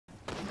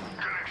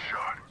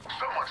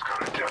Someone's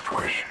got a death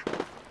wish.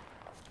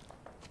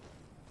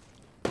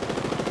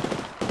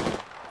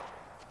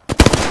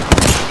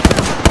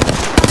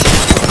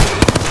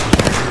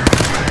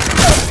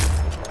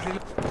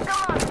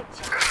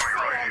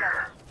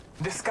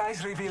 The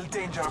skies reveal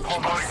danger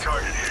upon Spotting us.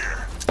 target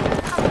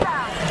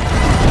here.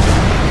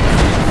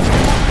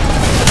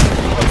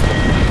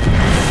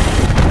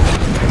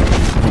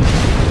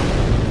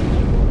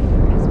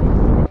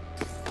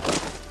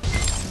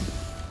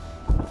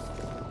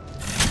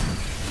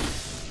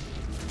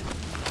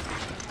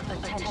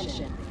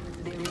 Attention,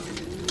 there is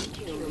a new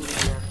kill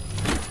leader.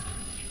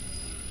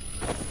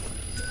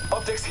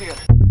 Optics here.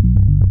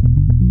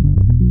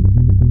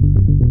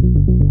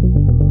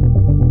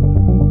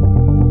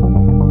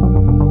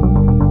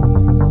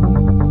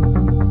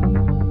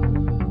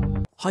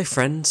 Hi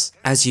friends,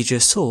 as you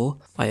just saw,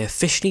 I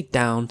officially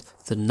downed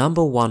the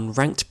 #1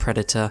 ranked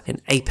predator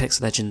in Apex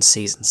Legends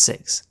Season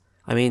 6.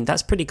 I mean,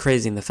 that's pretty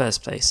crazy in the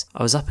first place.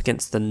 I was up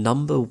against the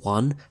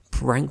 #1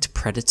 ranked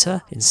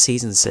predator in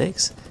Season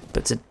 6,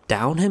 but to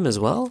down him as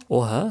well,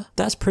 or her,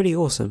 that's pretty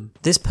awesome.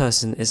 This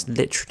person is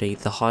literally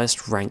the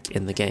highest rank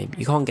in the game.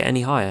 You can't get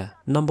any higher.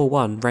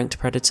 #1 ranked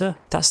predator,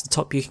 that's the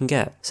top you can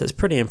get, so it's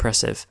pretty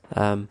impressive.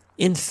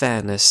 In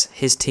fairness,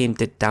 his team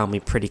did down me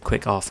pretty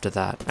quick after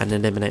that and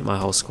eliminate my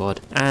whole squad,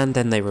 and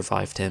then they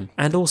revived him.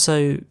 And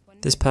also,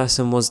 this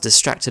person was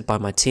distracted by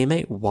my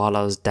teammate while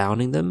I was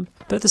downing them,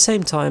 but at the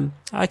same time,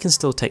 I can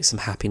still take some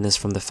happiness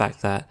from the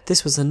fact that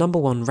this was the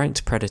 #1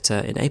 ranked predator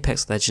in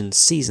Apex Legends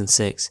Season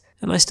 6,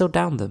 and I still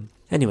downed them.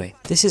 Anyway,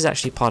 this is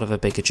actually part of a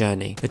bigger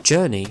journey, a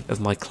journey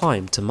of my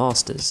climb to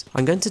Masters.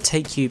 I'm going to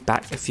take you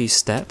back a few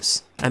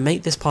steps and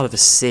make this part of a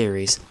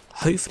series,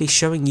 hopefully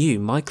showing you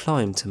my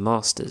climb to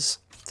Masters.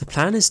 The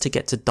plan is to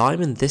get to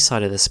Diamond this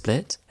side of the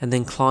split, and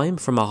then climb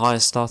from a higher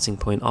starting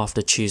point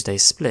after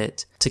Tuesday's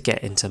split to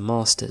get into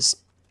Masters.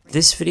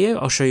 This video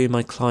I'll show you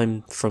my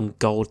climb from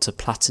Gold to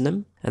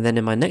Platinum, and then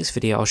in my next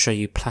video I'll show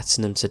you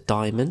Platinum to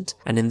Diamond,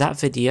 and in that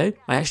video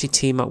I actually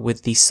team up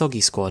with the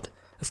Soggy Squad.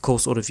 Of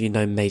course all of you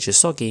know Major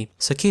Soggy,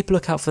 so keep a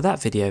lookout for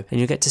that video and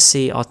you'll get to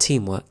see our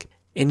teamwork.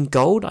 In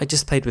Gold I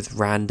just played with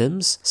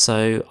randoms,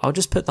 so I'll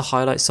just put the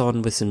highlights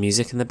on with some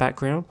music in the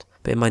background,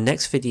 but in my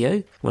next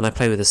video, when I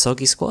play with the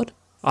Soggy Squad,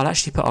 I'll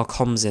actually put our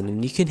comms in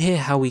and you can hear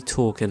how we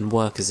talk and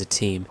work as a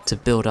team to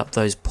build up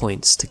those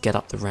points to get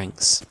up the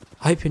ranks.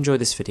 I hope you enjoy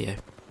this video.